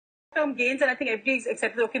term gains, and I think everybody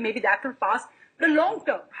accepted, okay, maybe that will pass. The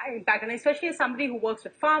long-term impact, and especially as somebody who works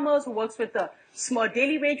with farmers, who works with the small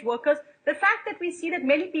daily wage workers, the fact that we see that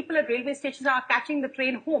many people at railway stations are catching the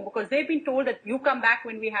train home because they've been told that you come back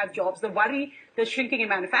when we have jobs. The worry, the shrinking in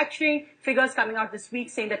manufacturing, figures coming out this week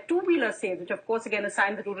saying that two-wheeler sales, which of course again a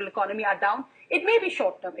sign the rural economy, are down. It may be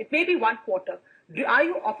short-term, it may be 1 quarter. Are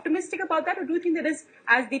you optimistic about that, or do you think that is,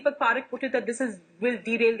 as Deepak Parekh put it, that this will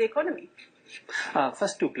derail the economy?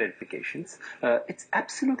 First, two clarifications. It's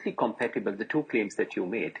absolutely compatible, the two claims that you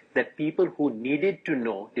made, that people who needed to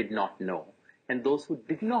know did not know, and those who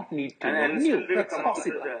did not need to know knew. That's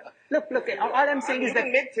possible. Look, all I'm saying is that...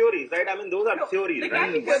 You can make theories, right? I mean, those are theories, right?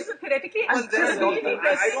 Can be theories, theoretically...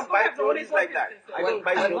 I don't buy theories like that. I don't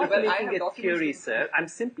buy theories. I'm not making a theory, sir. I'm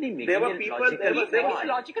simply making a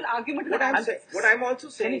logical argument. What I'm also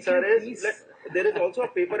saying, sir, is... There is also a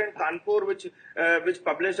paper in Kanpur which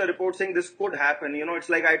published a report saying this could happen. You know, it's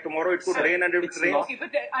like tomorrow it could rain and it would rain. Okay,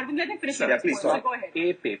 but Arvind, let me finish. Sir, it's not go ahead.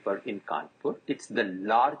 A paper in Kanpur. It's the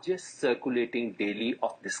largest circulating daily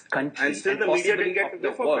of this country and still the media didn't get of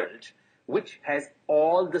the world, which has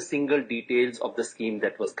all the single details of the scheme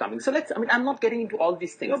that was coming. So I'm not getting into all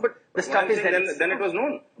these things. No, but the stuff is then it was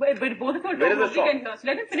known. But both of you are talking. So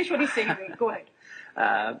let him finish what he's saying. Go ahead.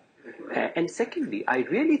 And secondly, I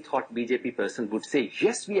really thought BJP person would say,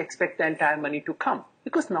 yes, we expect the entire money to come.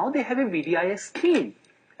 Because now they have a VDIS scheme.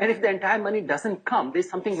 And if the entire money doesn't come, there's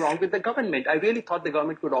something wrong with the government. I really thought the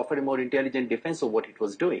government could offer a more intelligent defense of what it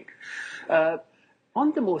was doing.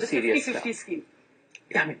 On the more serious stuff... 50-50 scheme.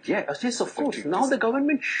 I mean, yes, of course. Now the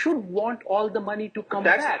government should want all the money to come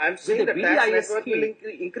back. I'm saying the tax network will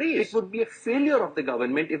increase. It would be a failure of the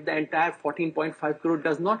government if the entire 14.5 crore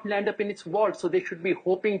does not land up in its vault. So they should be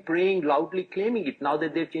hoping, praying, loudly claiming it now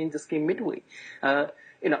that they've changed the scheme midway.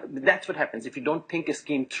 That's what happens. If you don't think a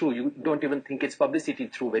scheme through, you don't even think its publicity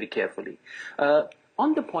through very carefully.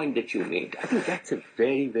 On the point that you made, I think that's a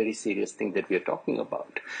very, very serious thing that we are talking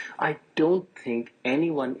about. I don't think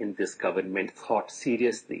anyone in this government thought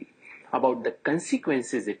seriously about the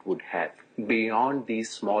consequences it would have beyond these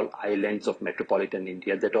small islands of metropolitan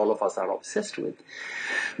India that all of us are obsessed with.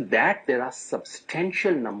 That there are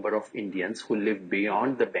substantial number of Indians who live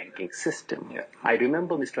beyond the banking system. Yeah. I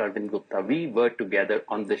remember, Mr. Arvind Gupta, we were together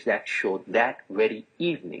on that show that very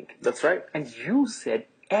evening. That's right. And you said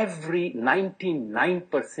every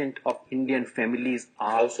 99% of Indian families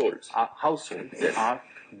are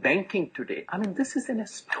banking today. I mean, this is an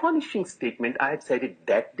astonishing statement. I had said it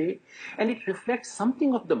that day, and it reflects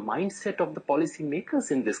something of the mindset of the policymakers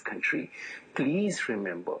in this country. Please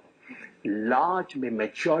remember, large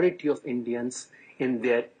majority of Indians in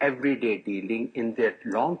their everyday dealing, in their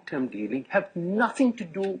long-term dealing, have nothing to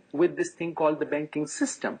do with this thing called the banking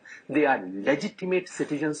system. They are legitimate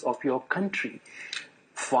citizens of your country.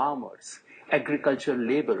 Farmers, agricultural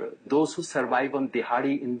laborers, those who survive on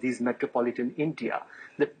dihadi in these metropolitan India,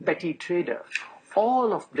 the petty trader,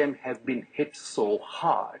 all of them have been hit so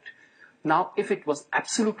hard. Now, if it was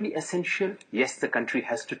absolutely essential, yes, the country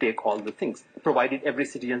has to take all the things, provided every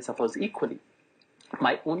citizen suffers equally.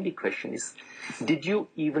 My only question is, did you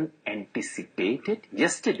even anticipate it?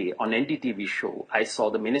 Yesterday on NDTV show, I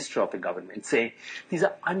saw the Minister of the Government say, these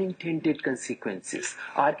are unintended consequences.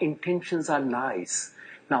 Our intentions are nice.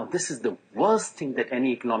 Now, this is the worst thing that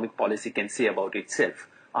any economic policy can say about itself.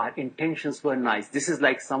 Our intentions were nice. This is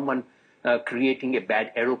like someone creating a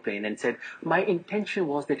bad aeroplane and said, my intention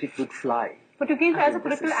was that it would fly. But again, as a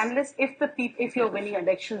political analyst, if you're winning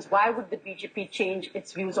elections, why would the BJP change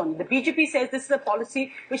its views on it? The BJP says this is a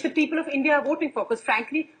policy which the people of India are voting for, because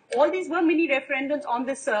frankly, all these were mini referendums on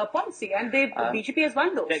this policy, and the BJP has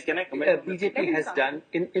won those. BJP has done,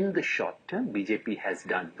 in the short term, BJP has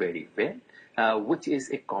done very well, which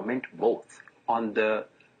is a comment both on the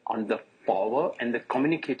power and the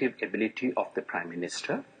communicative ability of the Prime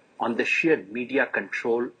Minister, on the sheer media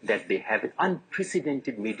control that they have,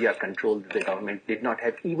 unprecedented media control that the government did not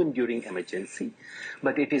have even during emergency.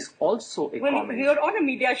 But it is also a comment... Well, you're on a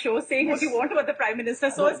media show saying what you want about the Prime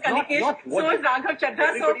Minister, so is Kanikesh, so is Raghav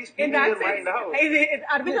Chadha, so in that sense,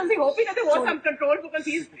 Arvind something hoping that there was some control because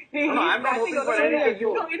he's I'm not hoping for any...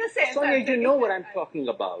 No, in a sense... Sonia, you know what I'm talking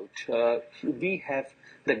about. We have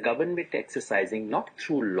the government exercising, not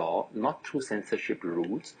through law, not through censorship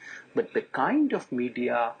rules, but the kind of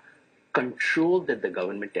media control that the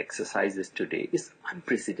government exercises today is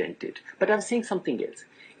unprecedented. But I'm saying something else.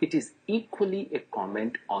 It is equally a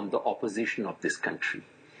comment on the opposition of this country.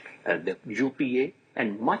 The UPA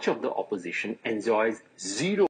and much of the opposition enjoys zero